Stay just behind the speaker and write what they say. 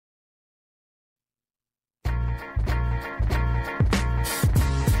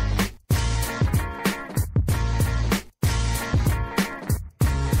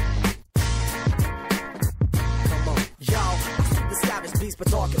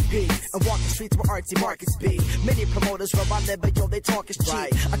talking peace. And walk the streets where artsy markets be. Many promoters where I live, but yo, they talk is cheap.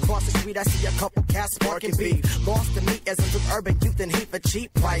 Right. Across the street, I see a couple cats sparking beef. Lost in me isms with urban youth and heat for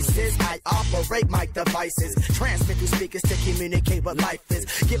cheap prices. I operate mic devices. Transmit through speakers to communicate what life is.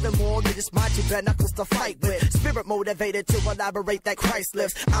 Giving more than just mind you bare knuckles to fight with. Spirit motivated to elaborate that Christ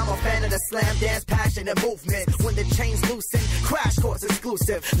lives. I'm a fan of the slam dance, passion and movement. When the chains loosen, crash course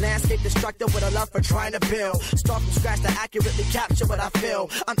exclusive. Landscape destructor with a love for trying to build. Start from scratch to accurately capture what I feel.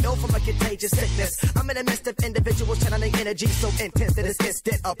 I'm ill from a contagious sickness. I'm in the midst of individuals channeling energy so intense that it's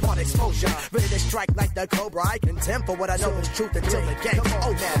instant upon exposure. Ready to strike like the cobra. I contend for what I know is truth until the game.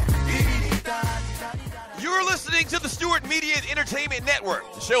 Oh, man. You're listening to the Stewart Media and Entertainment Network.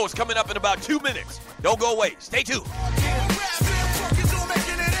 The show is coming up in about 2 minutes. Don't go away. Stay tuned.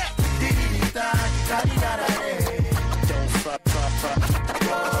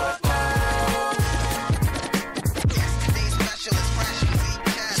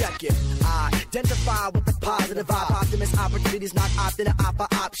 Check it. Identify with the positive vibe. Optimist opportunities, not often an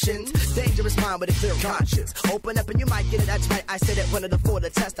options. Dangerous mind with a clear conscience. Open up and you might get it. That's right. I said it. One of the four to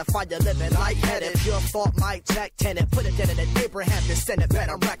testify. You're living lightheaded. Pure thought, mic check, tenant. Put it in it. Abraham descendant. Bet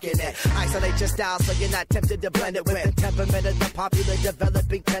I'm wrecking it. Isolate your style so you're not tempted to blend it with the temperament of the popular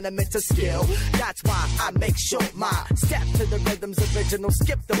developing tenement to skill. That's why I make sure my step to the rhythm's original.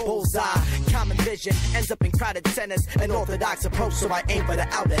 Skip the bullseye. Common vision ends up in crowded centers. An orthodox approach, so I aim for the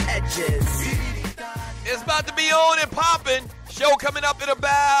outer edges. It's about to be on and popping. Show coming up in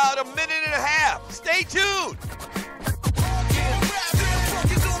about a minute and a half. Stay tuned.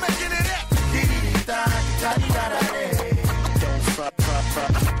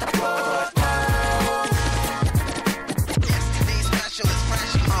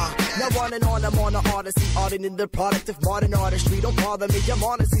 Now on and on, I'm on the odyssey, auditing the product of modern artistry. Don't bother me, I'm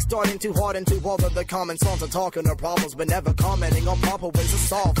honestly starting too hard into all of the common songs. I'm talking of problems, but never commenting on proper ways to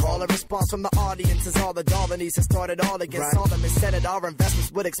solve. Call a response from the audience is all the Darwinies have started all against all them. Said it, our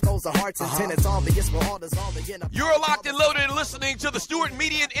investments would expose the hearts and tenants. Obvious for all this, all again. You're locked and loaded and listening to the Stewart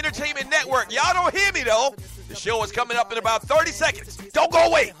Media and Entertainment Network. Y'all don't hear me, though. The show is coming up in about 30 seconds. Don't go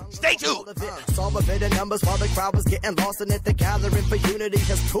away. Stay tuned. Saw a bit of numbers while the crowd was getting lost in it. The gathering for unity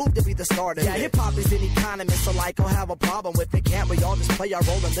has proved to be the start of it. Yeah, hip-hop is an economist, so like, I'll have a problem with it. Can't we all just play our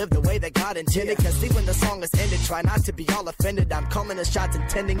role and live the way that God intended? Cause see, when the song is ended, try not to be all offended. I'm calling the shots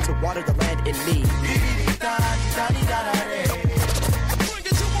intending to water the land in me.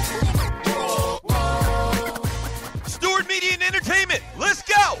 Stewart Media and Entertainment. Let's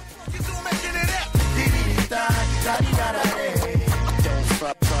go.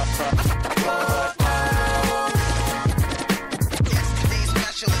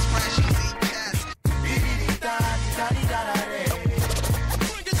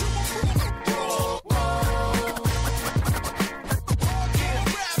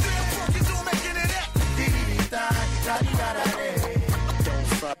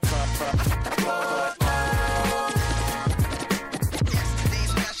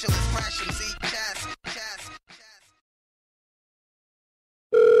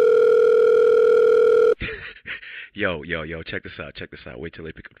 Yo, check this out. Wait till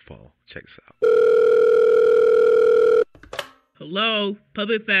they pick up the phone. Check this out. Hello,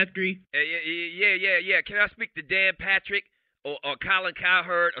 Puppet Factory. Yeah. Can I speak to Dan Patrick or Colin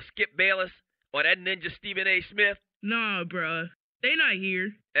Cowherd or Skip Bayless or that ninja Stephen A. Smith? Nah, bruh. They not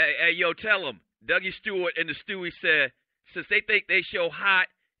here. Hey, yo, tell them. Dougie Stewart and the Stewie said, since they think they show hot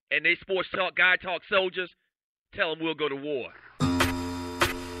and they sports talk, guy talk soldiers, tell them we'll go to war.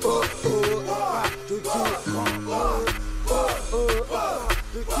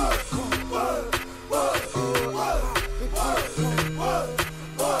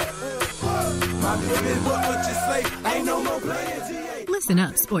 Listen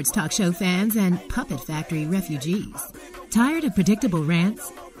up, sports talk show fans and Puppet Factory refugees. Tired of predictable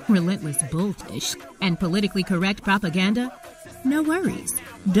rants, relentless bullfish, and politically correct propaganda? No worries.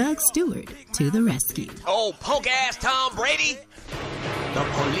 Doug Stewart to the rescue. Oh, punk-ass Tom Brady. The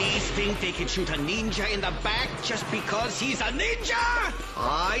police think they can shoot a ninja in the back just because he's a ninja?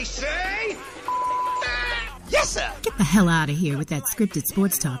 I say... Yes, sir. Get the hell out of here with that scripted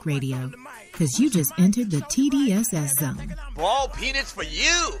sports talk radio, because you just entered the TDSS zone. Ball peanuts for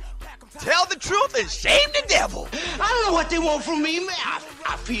you. Tell the truth and shame the devil. I don't know what they want from me.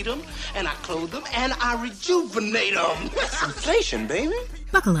 I feed them, and I clothe them, and I rejuvenate them. That's inflation, baby.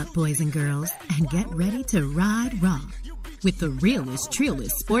 Buckle up, boys and girls, and get ready to ride raw with the realest,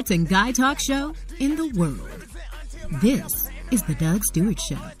 trillest sports and guy talk show in the world. This is the Doug Stewart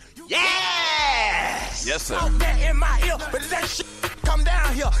Show. Yes! Yes, sir. In my ear, but that shit come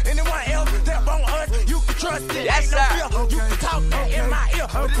down here. Anyone else that won't us, you can trust it. Yes, sir. You can talk in my ear,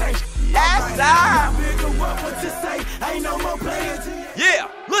 Okay. Yes, sir. Bigger, what to say? Ain't no more playing. Yeah,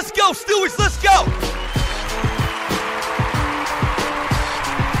 let's go, Stewies, let's go.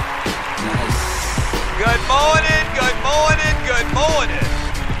 Good morning, good morning, good morning.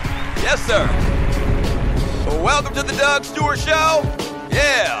 Yes, sir. Welcome to the Doug Stewart Show.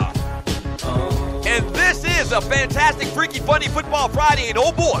 Yeah. And this is a fantastic, freaky, funny Football Friday. And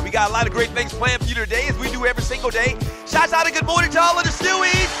oh boy, we got a lot of great things planned for you today, as we do every single day. Shouts out and good morning to all of the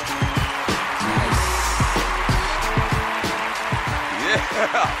Stewies.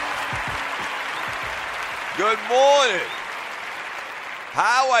 Yeah. Good morning.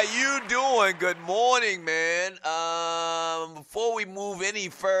 How are you doing? Good morning, man. Before we move any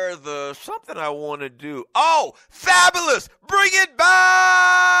further, something I want to do. Oh, fabulous! Bring it back!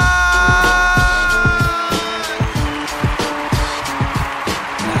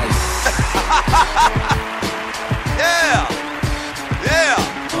 Yeah. Yeah.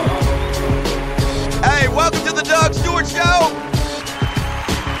 Hey, welcome to the Doug Stewart Show.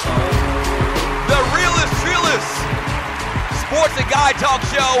 The realest, realest sports and guy talk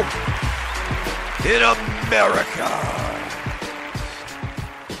show in America.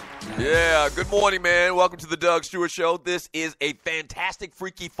 Yeah, good morning, man. Welcome to the Doug Stewart Show. This is a fantastic,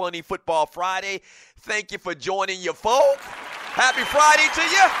 freaky, funny Football Friday. Thank you for joining your folk. Happy Friday to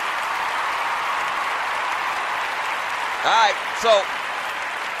you. All right, so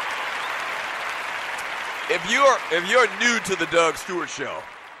if you're new to the Doug Stewart Show,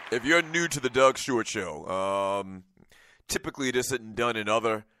 typically this isn't done in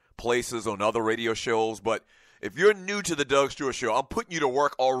other places on other radio shows, but if you're new to the Doug Stewart Show, I'm putting you to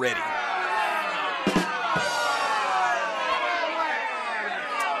work already.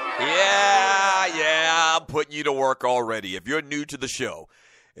 Yeah, I'm putting you to work already. If you're new to the show,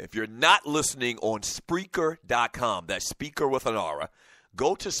 if you're not listening on Spreaker.com, that's speaker with an R,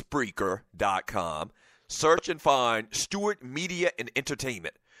 go to Spreaker.com, search and find Stewart Media and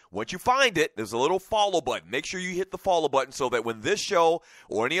Entertainment. Once you find it, there's a little follow button. Make sure you hit the follow button so that when this show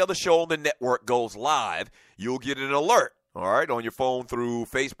or any other show on the network goes live, you'll get an alert, all right, on your phone through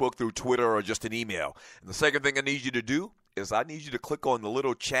Facebook, through Twitter, or just an email. And the second thing I need you to do is I need you to click on the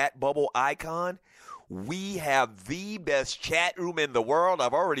little chat bubble icon. We have the best chat room in the world.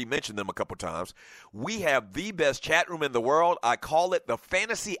 I've already mentioned them a couple times. We have the best chat room in the world. I call it the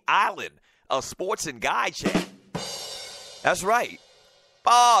Fantasy Island of Sports and Guy Chat. That's right.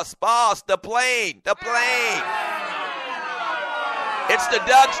 Boss, the plane. It's the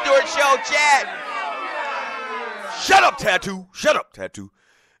Doug Stewart Show chat. Shut up, Tattoo.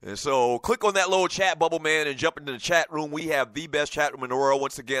 And so click on that little chat bubble, man, and jump into the chat room. We have the best chat room in the world.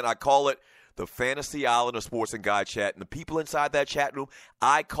 Once again, I call it the Fantasy Island of Sports and Guy Chat. And the people inside that chat room,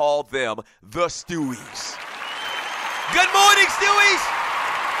 I call them the Stewies. Good morning, Stewies.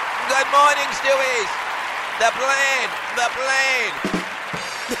 Good morning, Stewies. The plane.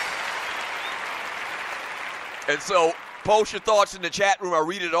 And so post your thoughts in the chat room. I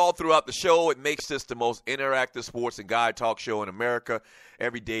read it all throughout the show. It makes this the most interactive sports and guy talk show in America.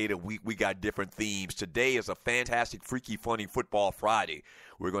 Every day of the week, we got different themes. Today is a fantastic, freaky, funny Football Friday.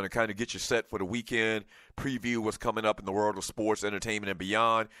 We're going to kind of get you set for the weekend, preview what's coming up in the world of sports, entertainment, and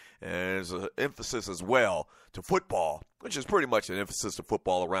beyond. And there's an emphasis as well to football, which is pretty much an emphasis to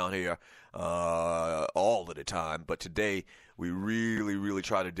football around here all of the time. But today, we really, really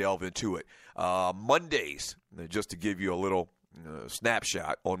try to delve into it. Mondays, just to give you a little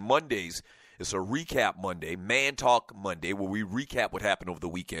snapshot, on Mondays, it's a recap Monday, Man Talk Monday, where we recap what happened over the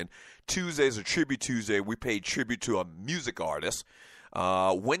weekend. Tuesday is a Tribute Tuesday. We pay tribute to a music artist.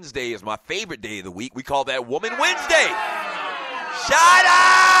 Wednesday is my favorite day of the week. We call that Woman Wednesday. Shut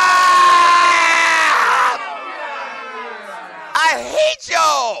up!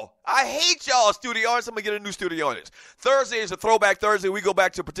 I hate y'all, studio artists. I'm going to get a new studio artist. Thursday is a throwback Thursday. We go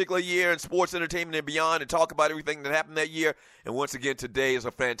back to a particular year in sports, entertainment, and beyond and talk about everything that happened that year. And once again, today is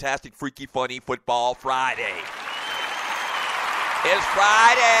a fantastic, freaky, funny Football Friday. It's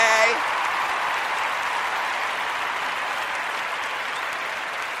Friday.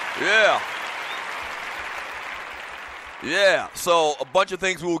 Yeah, so a bunch of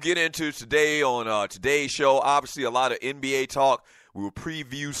things we'll get into today on today's show. Obviously, a lot of NBA talk. We will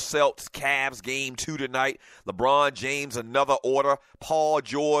preview Celtics-Cavs Game 2 tonight. LeBron James, another order. Paul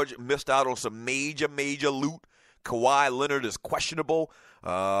George missed out on some major loot. Kawhi Leonard is questionable.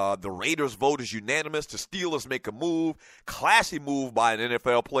 The Raiders vote is unanimous. The Steelers make a move. Classy move by an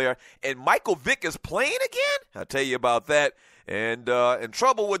NFL player. And Michael Vick is playing again? I'll tell you about that. And in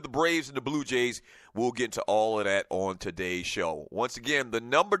trouble with the Braves and the Blue Jays. We'll get into all of that on today's show. Once again, the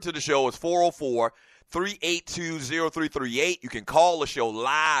number to the show is 382-0338. You can call the show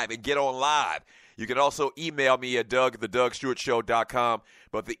live and get on live. You can also email me at doug@thedugstewartshow.com.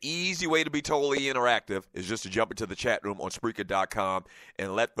 But the easy way to be totally interactive is just to jump into the chat room on Spreaker.com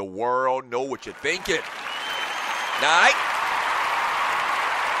and let the world know what you're thinking. All right?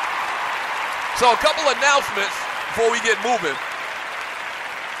 So a couple announcements before we get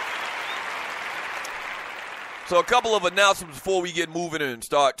moving. And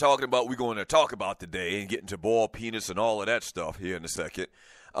start talking about what we're going to talk about today and get into ball penis and all of that stuff here in a second.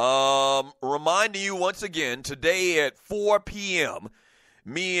 Reminding you once again, today at 4 p.m.,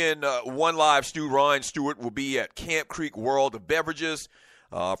 me and One Live Stu, Ryan Stewart, will be at Camp Creek World of Beverages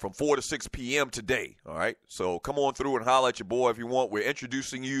from 4 to 6 p.m. today. All right? So come on through and holler at your boy if you want. We're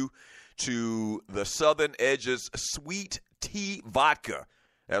introducing you to the Southern Edge's Sweet Tea Vodka.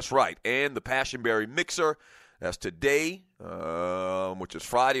 That's right. And the Passionberry Mixer. That's today, which is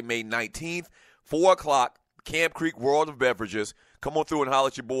Friday, May 19th, 4 o'clock, Camp Creek World of Beverages. Come on through and holler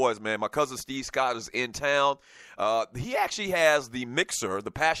at your boys, man. My cousin Steve Scott is in town. He actually has the mixer,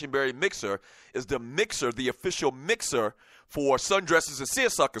 the Passionberry Mixer, is the mixer, the official mixer for Sundresses and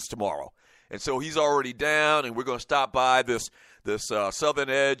Seersuckers tomorrow. And so he's already down, and we're going to stop by this Southern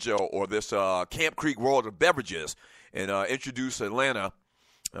Edge or this Camp Creek World of Beverages and introduce Atlanta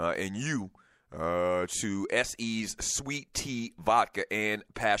and you to SE's Sweet Tea Vodka and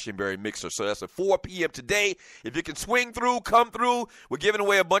Passionberry Mixer. So that's at 4 p.m. today. If you can swing through, come through. We're giving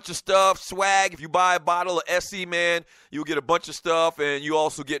away a bunch of stuff, swag. If you buy a bottle of SE, man, you'll get a bunch of stuff, and you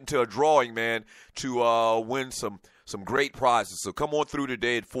also get into a drawing, man, to win some great prizes. So come on through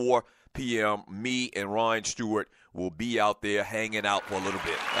today at 4 p.m. Me and Ryan Stewart will be out there hanging out for a little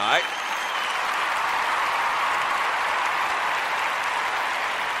bit. All right?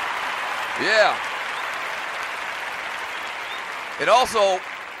 Yeah. And also,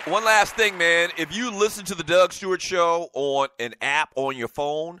 one last thing, man. If you listen to the Doug Stewart Show on an app on your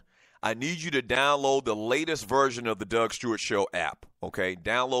phone, I need you to download the latest version of the Doug Stewart Show app, okay?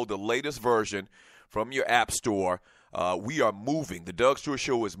 Download the latest version from your app store. We are moving. The Doug Stewart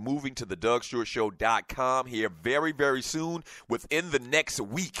Show is moving to the DougStewartShow.com here very, very soon, within the next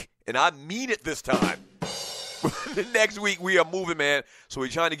week. And I mean it this time. Next week, we are moving, man. So we're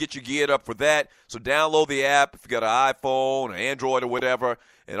trying to get you geared up for that. So download the app if you got an iPhone or Android or whatever.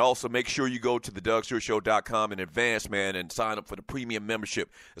 And also make sure you go to the DougStewartShow.com in advance, man, and sign up for the premium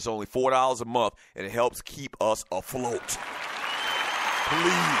membership. It's only $4 a month, and it helps keep us afloat.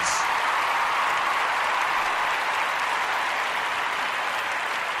 Please.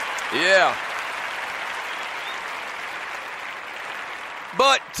 Yeah.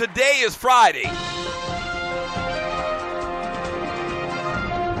 But today is Friday.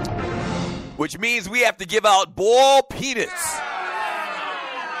 Which means we have to give out ball peanuts.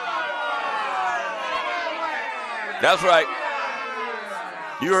 That's right.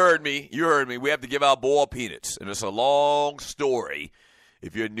 You heard me. We have to give out ball peanuts. And it's a long story.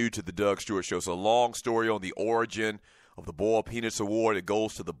 If you're new to the Doug Stewart Show, it's a long story on the origin of the Ball Peanuts Award. It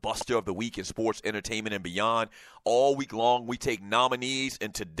goes to the Buster of the Week in sports, entertainment, and beyond. All week long, we take nominees,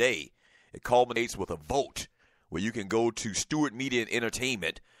 and today it culminates with a vote where you can go to Stewart Media and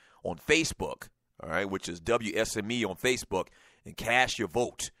Entertainment on Facebook, all right, which is WSME on Facebook, and cast your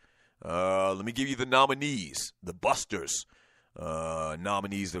vote. Let me give you the nominees, the Busters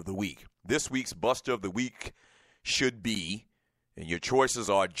nominees of the week. This week's Buster of the Week should be, and your choices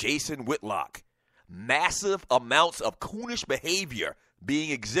are Jason Whitlock. Massive amounts of coonish behavior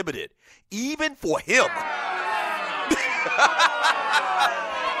being exhibited, even for him.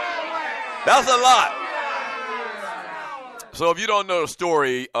 That's a lot. So if you don't know the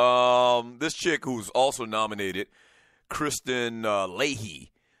story, this chick who's also nominated, Kristen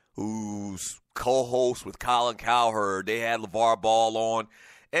Leahy, who's co-host with Colin Cowherd, they had LeVar Ball on,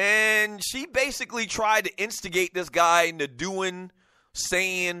 and she basically tried to instigate this guy into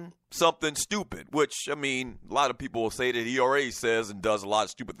saying something stupid, which, I mean, a lot of people will say that he already says and does a lot of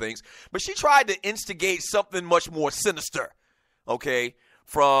stupid things, but she tried to instigate something much more sinister, okay,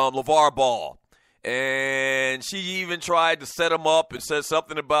 from LeVar Ball. And she even tried to set him up and said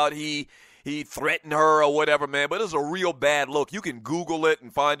something about he threatened her or whatever, man. But it was a real bad look. You can Google it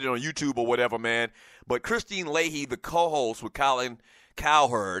and find it on YouTube or whatever, man. But Christine Leahy, the co-host with Colin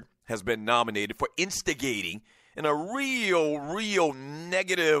Cowherd, has been nominated for instigating in a real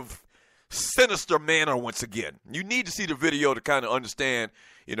negative, sinister manner once again. You need to see the video to kind of understand,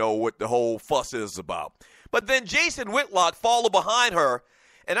 what the whole fuss is about. But then Jason Whitlock followed behind her